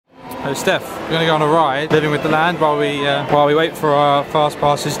Steph, we're gonna go on a ride, living with the land, while we wait for our fast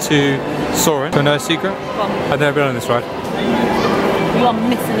passes to Soarin'. So no secret. I've never been on this ride. You are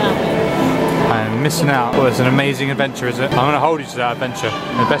missing out. I'm missing out. Well, it's an amazing adventure, is it? I'm gonna hold you to that adventure.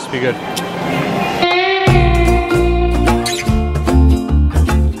 It best be good.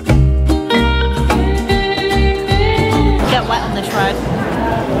 Get wet on this ride.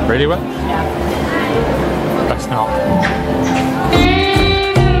 Really wet? Yeah. That's not.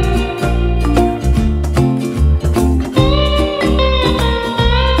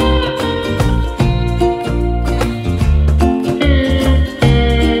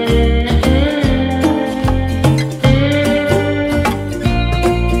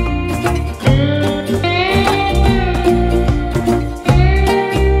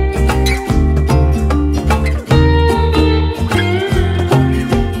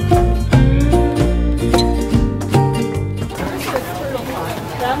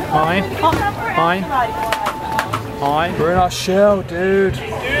 Hi. We're in our shell, dude. Dude,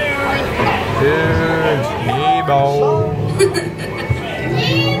 Nemo.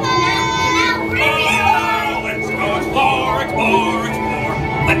 Let's go explore, explore, explore.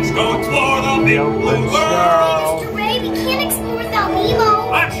 Let's go explore the big blue world. Mr. Ray, we can't explore without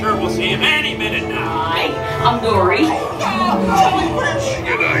Nemo. I'm sure we'll see him any minute now. Hi, I'm Dory.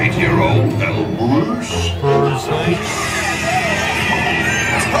 G'day to your old pal, Bruce.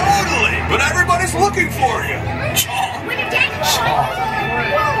 Totally, but everybody's looking for you. When your dad was like,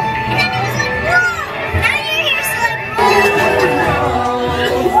 whoa. And then it was like, whoa. Now you're here, so like,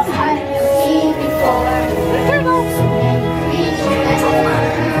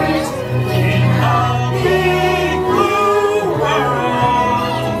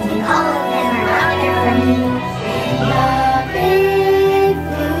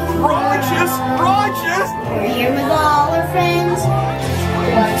 Righteous, righteous. we're here with all our friends.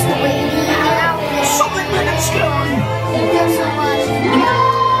 What's the waiting out there? Something big and scary. There's so much.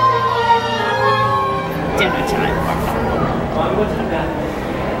 Dinner time.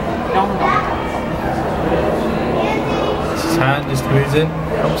 This is hand, just squeeze it.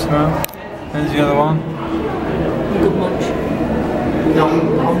 Helps now. There's the other one. Good munch. Nom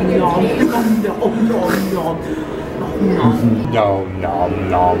nom nom nom nom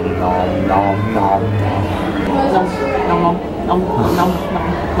nom nom. Nom nom nom nom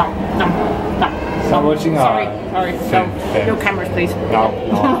nom nom nom. Stop watching our... Sorry. No cameras, please. No.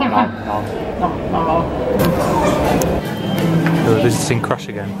 Oh, this is in Crush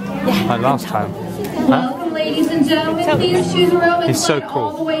again. Like last time. Welcome, ladies and gentlemen. Please choose a row. He's so cool.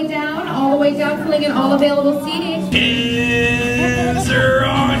 All the way down, filling in all available seating. Is there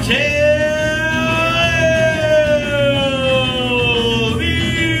on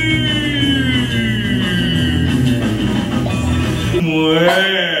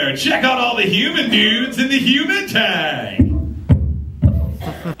Where? Check out all the human dudes in the human tank.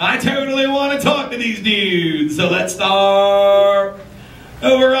 I totally want to talk to these dudes, so let's start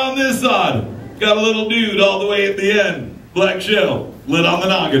over on this side. Got a little dude all the way at the end. Black shell, lit on the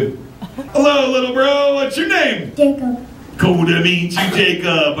noggin. Hello, little bro, what's your name? Jacob. Cool to meet you,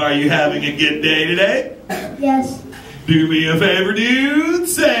 Jacob. Are you having a good day today? Yes. Do me a favor, dude.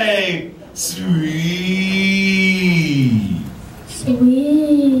 Say, sweet.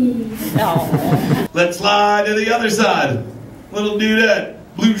 Sweet. Let's slide to the other side. Little dudette,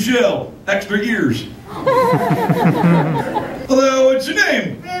 blue shell, extra ears. Hello, what's your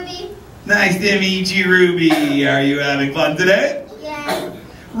name? Ruby. Nice to meet you, Ruby. Are you having fun today? Yes.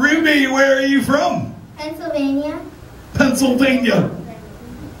 Ruby, where are you from? Pennsylvania. Pennsylvania.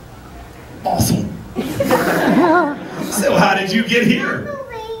 Awesome. So how did you get here?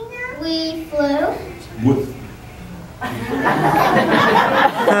 We flew. What?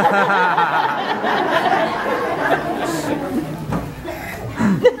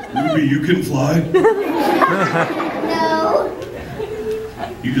 Ruby, you can fly? No.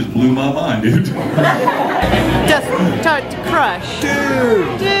 You just blew my mind, dude. Just start to crush.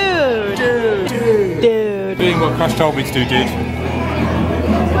 Dude. Doing what Crush told me to do, dude.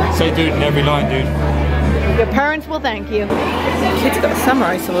 Say dude in every line, dude. Your parents will thank you. Kid's got a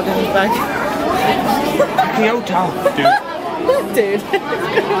samurai sword in his bag. Kyoto, dude. Dude.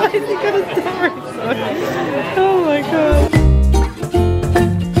 Why has he got a samurai sword? Oh my god.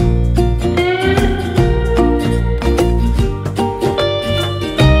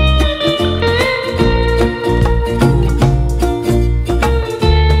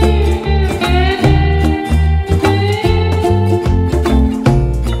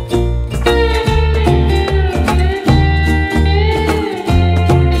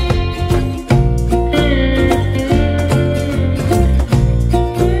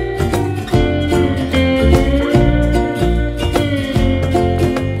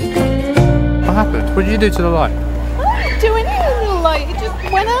 do to the light? I didn't do anything to the light, it just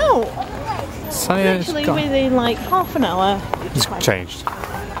went out. So, Literally within like half an hour. It's changed.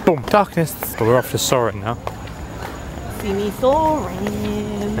 Boom, darkness. But we're off to Soaring now. See me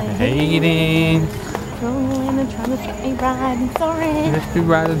soaring. Hating. Rolling and trying to set me riding soaring. Let's be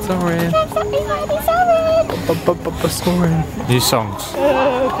riding Soaring. Soaring. New songs.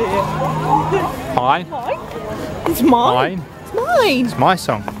 Oh dear. Mine. Mine? It's mine. Mine. It's mine. It's my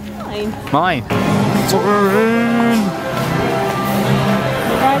song. Mine. Mine. Soaring.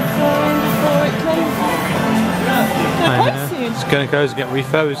 Ride soaring before it closes. It's going to go to get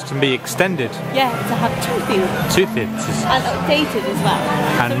refurbished and be extended. Yeah, to have two fields. And updated as well.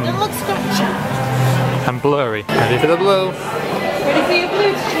 And so it doesn't look scratchy. And blurry. Ready for the blue. Ready for your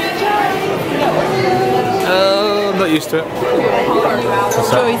blue to Oh, I'm not used to it.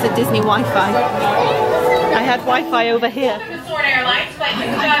 Joys at Disney Wi-Fi. I had Wi-Fi over here.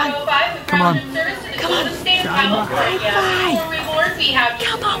 Come on. Come on.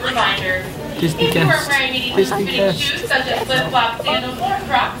 Come on, reminder. Disney If you are guest. wearing any Disney comforting guest. shoes such as flip-flops, sandals, or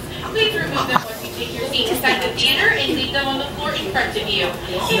Crocs, please remove them once you take your seat inside the theater and leave them on the floor in front of you.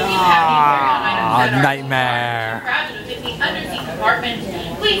 If you have any carry-on items that are nightmare. crowded within the underseat compartment,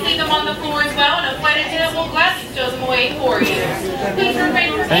 please leave them on the floor as well, and a flight attendant will gladly stow them away for you. Please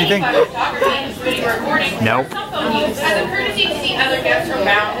refrain from any Anything? photography, including recording, Nope. or cell phone use as a courtesy to the other guests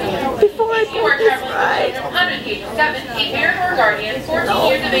around you. If you are traveling with children under the age of 7, a parent or guardian 14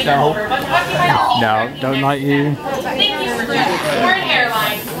 years of age or older must occupy the seat. No, don't like you. Thank you for choosing Foreign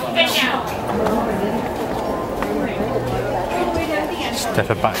Airlines. And now, Step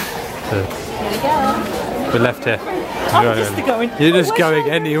it back. We're left here. I'm just going. You're just going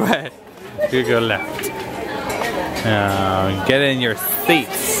anywhere. You go left. Get in your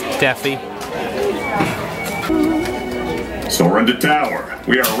seats, Steffi. Soaring to tower.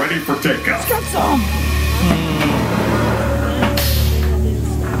 We are ready for takeoff.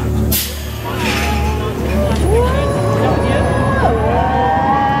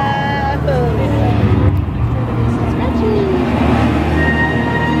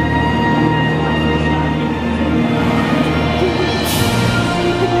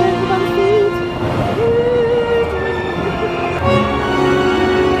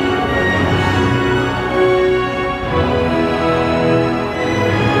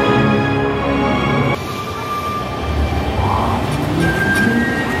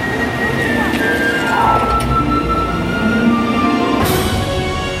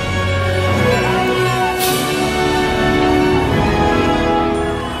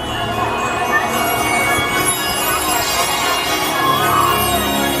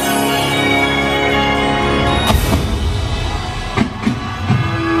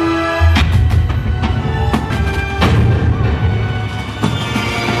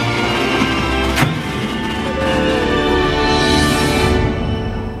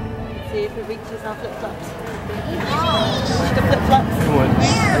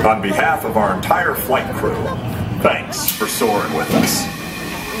 On behalf of our entire flight crew, thanks for soaring with us.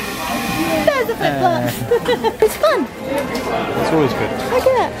 There's a flip-flop. It's fun. It's always good. I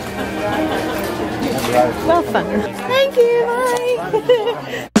get it. Well fun. Thank you,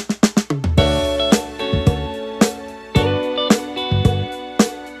 bye.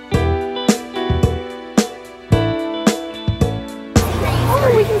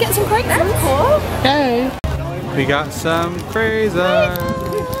 Oh, we can get some great food. Yay! We got some crazy.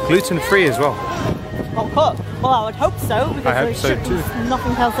 Gluten-free as well. Hot cup. Well, I would hope so because I hope there so should be too.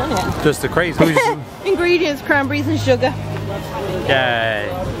 nothing else in it. Just the crazy. Ingredients: cranberries and sugar. Yay!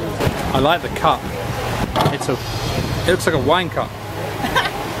 I like the cup. It looks like a wine cup.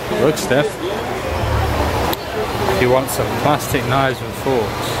 Look, Steph. If you want some plastic knives and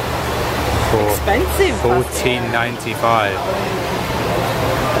forks for Expensive. $14.95.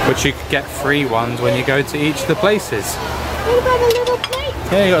 But you could get free ones when you go to each of the places. What about a little plate?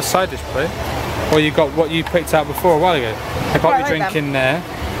 Yeah, you got a side dish plate. Or you got what you picked out before a while ago. You got your drink in there.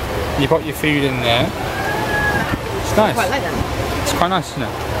 You got your food in there. It's nice. Quite like them. It's quite nice, isn't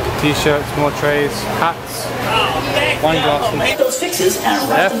it? T-shirts, more trays, hats, wine glasses. Make those fixes and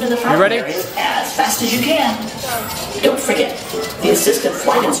rush them to the front you ready? areas as fast as you can. Don't forget, the assistant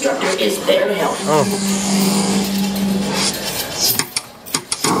flight instructor is there to help.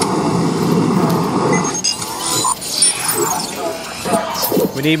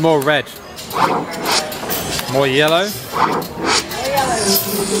 We need more red. More yellow.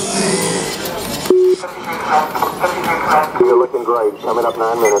 You're looking great. Coming up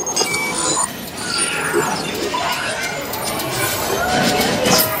 9 minutes.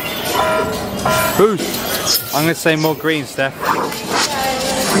 Boost. I'm going to say more green, Steph.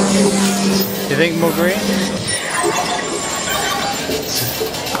 You think more green?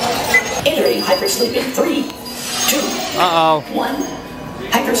 Entering hypersleep in 3, 2, 1.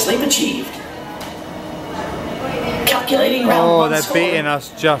 Hypersleep achieved. Calculating round Oh, 1 they're score. beating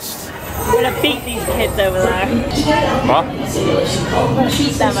us just. We're gonna beat these kids over there. What?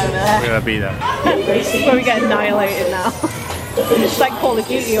 Beat them over there. We're gonna beat them. Where we get annihilated now. It's like Call of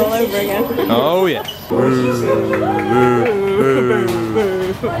Duty all over again. Oh yeah.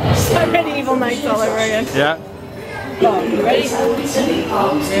 So many evil nights all over again. Yeah. Oh, you ready?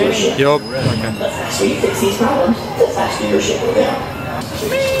 Yup. The faster you fix these problems, the faster your ship will go.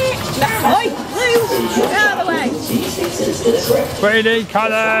 Oi, Blue! Get out of the way! These fixes to the correct Ready,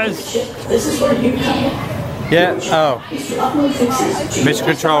 colours. ship. This is where you come in. Yeah. Oh. Upload fixes. Mission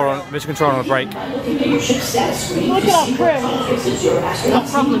control on a break. Looking at your ship status screen. Look at our crew. Fixes your astronaut.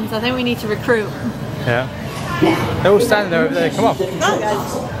 Problems, I think we need to recruit. Yeah. They're all standing there over there. Come on.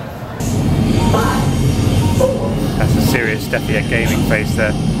 That's a serious Steffi gaming face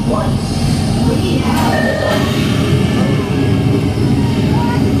there.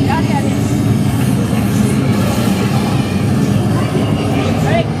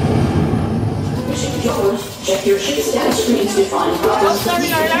 Check your ship status screens to find problems. Sorry.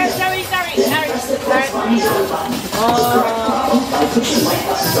 Press the corresponding power button. By pushing white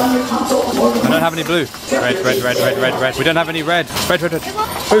buttons on your console. I don't have any blue. Red. We don't have any red. Red.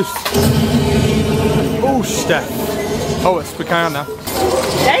 Boost. Oh, Steph. Oh, we're carrying on now.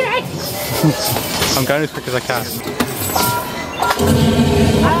 I'm going as quick as I can.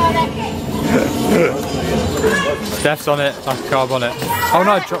 Steph's on it, like a carb on it. Oh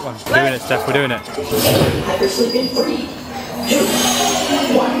no, I dropped one. We're doing it, Steph, we're doing it. Hypersleep in 3, 2,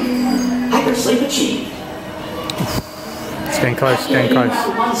 1. Hypersleep achieved. It's getting close,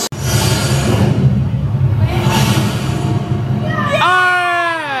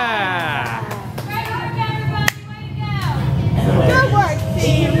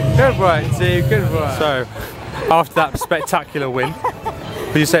 Good work, team, good work. So, after that spectacular win,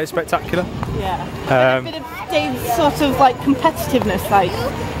 would you say it's spectacular? Yeah. A bit of Dave's sort of like competitiveness like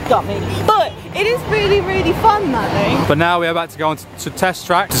got me. But it is really, really fun, that thing. But now we're about to go on to test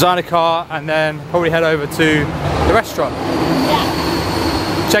track, design a car, and then probably head over to the restaurant.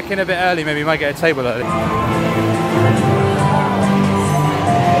 Yeah. Check in a bit early, maybe we might get a table early.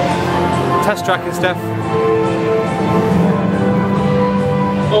 Test tracking, Steph.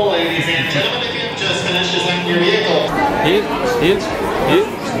 Oh, ladies and gentlemen, if you've just finished designing your vehicle.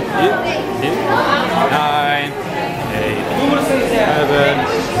 9, 8, 7.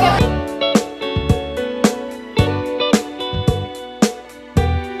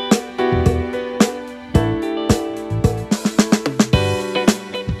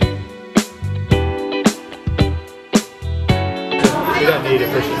 We don't need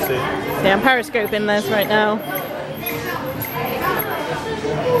efficiency. Yeah, I'm periscoping this right now.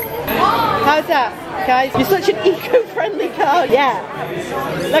 How's that, guys? You're such an eco-friendly car. Yeah.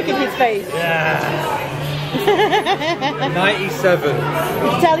 Look at his face. Yeah. 97. You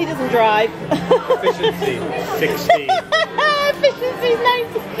can tell he doesn't drive. Efficiency 16. Efficiency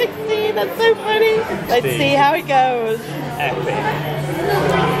 16. That's so funny. Let's see how it goes. Epic.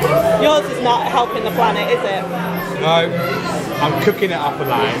 Yours is not helping the planet, is it? No, I'm cooking it up a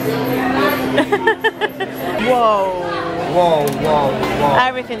line. Whoa. Whoa.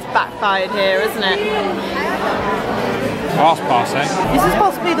 Everything's backfired here, isn't it? Pass, eh? This is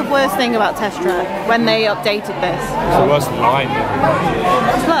possibly the worst thing about Test Track when they updated this. It's the worst line.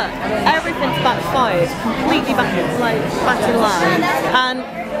 Look, everything's backfired, completely back in line, and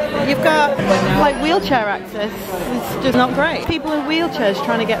you've got like wheelchair access. It's just not great. People in wheelchairs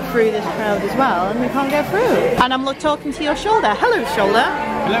trying to get through this crowd as well, and we can't get through. And I'm talking to your shoulder. Hello, shoulder.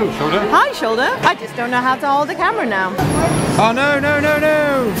 Hello, shoulder. Hi, shoulder. I just don't know how to hold the camera now. Oh no!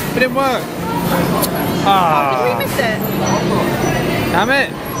 It didn't work. Did we miss it? Damn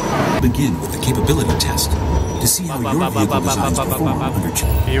it! Begin with the capability test to see how your vehicle designs perform under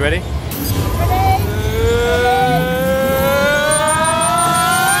Are you ready?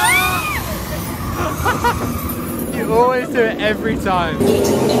 You always do it every time.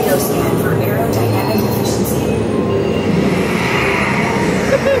 Eco scan for aerodynamic efficiency.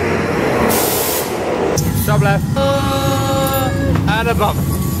 Sharp left. And a bump.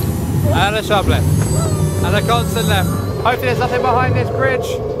 And a sharp left. And a constant left. Hopefully there's nothing behind this bridge.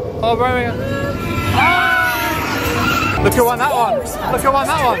 Oh, Birmingham. Look who won that one. Look who won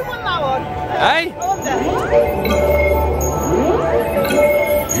that one. Who won that one? Hey?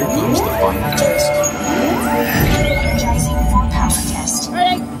 Here comes the final test. Energizing for power test.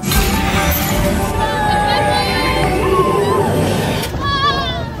 Ready?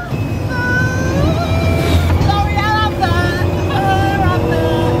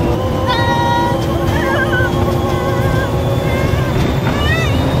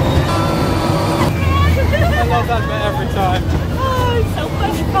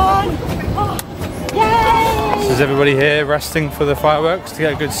 Is everybody here resting for the fireworks to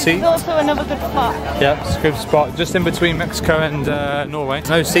get a good seat? It's also another good spot. Yep, it's a good spot. Just in between Mexico and Norway.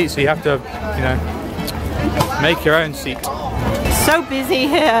 No seats, so you have to, you know, make your own seat. So busy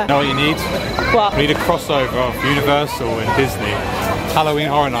here. You know what you need? What? You need a crossover of Universal and Disney. Halloween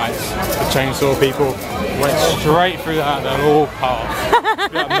Horror Nights. The Chainsaw people went straight through that. They're all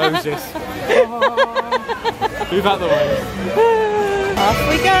passed. Like Moses. Move out the way. Off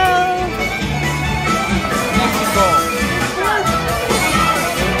we go.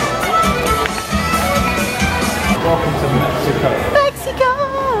 Welcome to Mexico. Mexico.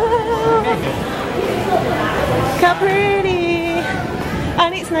 Look how pretty.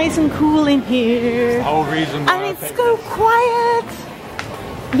 And it's nice and cool in here. The whole reason why and it's so quiet.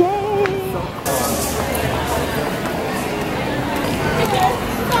 Yay.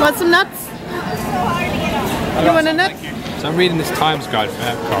 Want some nuts? You want a nut? So I'm reading this Times Guide from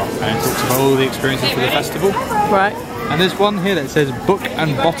Epcot and it talks about all the experiences for the festival. Right. And there's one here that says book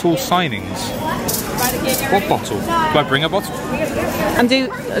and bottle signings. What bottle? Do I bring a bottle? And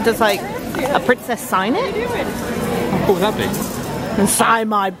does like a princess sign it? How cool would that be? And sign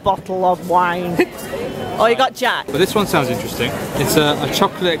my bottle of wine. Oh, you got Jack. But this one sounds interesting. It's a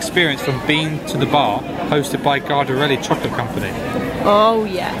chocolate experience from Bean to the Bar, hosted by Gardarelli Chocolate Company. Oh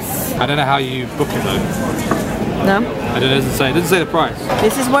yes. I don't know how you book it though. No? It doesn't say the price.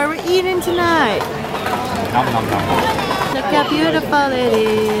 This is where we're eating tonight. Nom, nom, nom. Look how beautiful it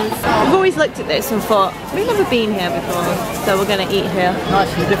is. I've always looked at this and thought, we've never been here before, so we're going to eat here.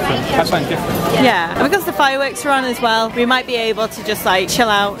 Nice and different. That's something different. Yeah, and because the fireworks are on as well, we might be able to just like chill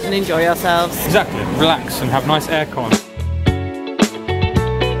out and enjoy ourselves. Exactly. Relax and have nice aircon.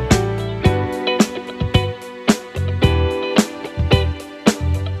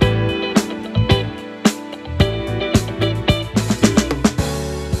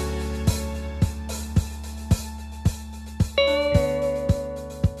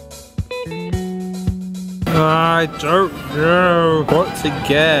 I don't know what to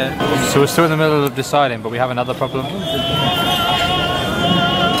get. So we're still in the middle of deciding, but we have another problem. We've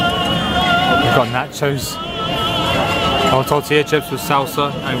got nachos, or tortilla chips with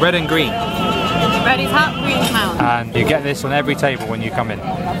salsa, and red and green. Red is hot, green is mild. And you get this on every table when you come in.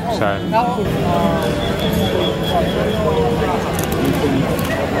 So.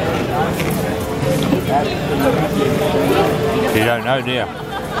 You don't know, do you?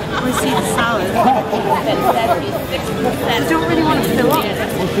 We see the salad. I don't really want to fill up.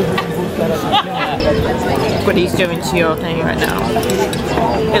 What he's doing to your thing right now.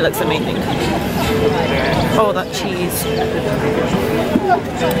 It looks amazing. Oh, that cheese.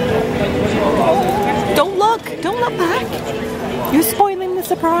 Don't look back. You're spoiling the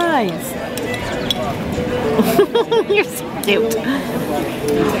surprise. You're so cute.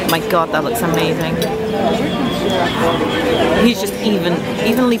 My God, that looks amazing. He's just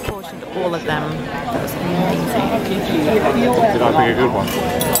evenly portioned all of them. That was amazing. Did I pick a good one?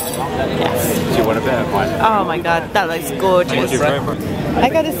 Yes. Do you want a bit of mine? Oh my God, that looks gorgeous. Thank you very much. I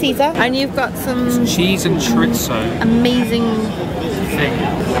got a Caesar, and you've got some cheese and chorizo. Amazing thing.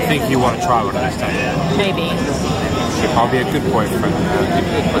 I think you want to try one of those days. Maybe. I'll be a good boyfriend.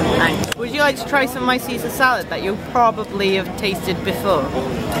 Thanks. Would you like to try some of my Caesar salad that you probably have tasted before?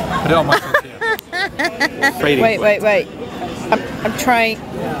 Put it on my tortilla. Wait. I'm trying.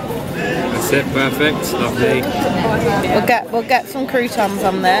 That's it, perfect, lovely. We'll get some croutons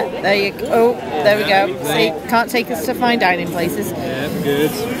on there. There you go. Oh, there we go. See, can't take us to fine dining places. Yeah,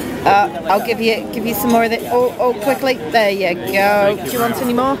 good. I'll give you some more of it. Oh, quickly. There you go. Do you want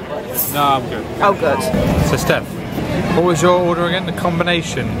any more? No, I'm good. Oh, good. So, Steph, what was your order again? The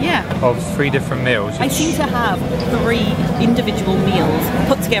combination of 3 different meals. I seem to have 3 individual meals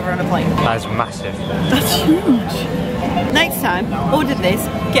put together on a plate. That is massive. That's huge. Next time, order this,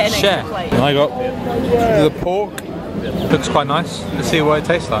 get an extra plate. And I got the pork. Looks quite nice. Let's see what it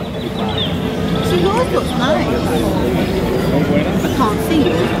tastes like. So yours looks nice. I can't see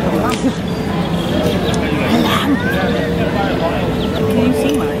you. Can you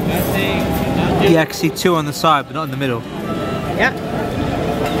see mine? Yeah, I can see 2 on the side, but not in the middle. Yeah.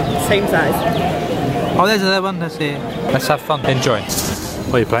 Same size. Oh, there's another one. Let's see. Let's have fun. Enjoy.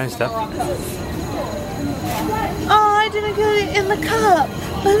 What are you playing, Steph? Oh, I didn't get it in the cup.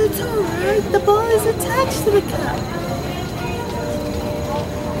 But it's alright. The ball is attached to the cup.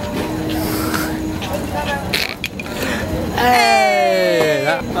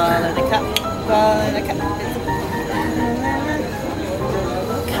 Hey! Ball in the cup. Ball in the cup.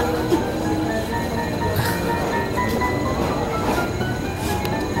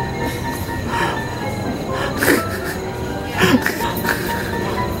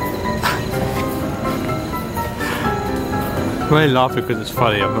 I'm only laughing because it's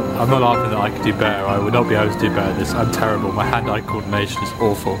funny. I'm not laughing that I could do better. I would not be able to do better at this. I'm terrible. My hand-eye coordination is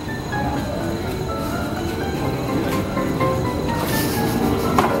awful.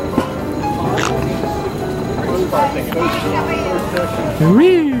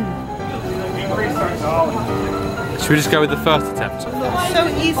 Should we just go with the first attempt? So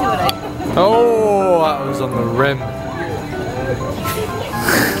easy with it. Oh, that was on the rim.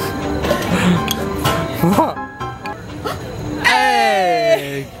 What?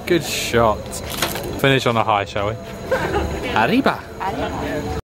 Hey! Good shot. Finish on a high, shall we? Arriba!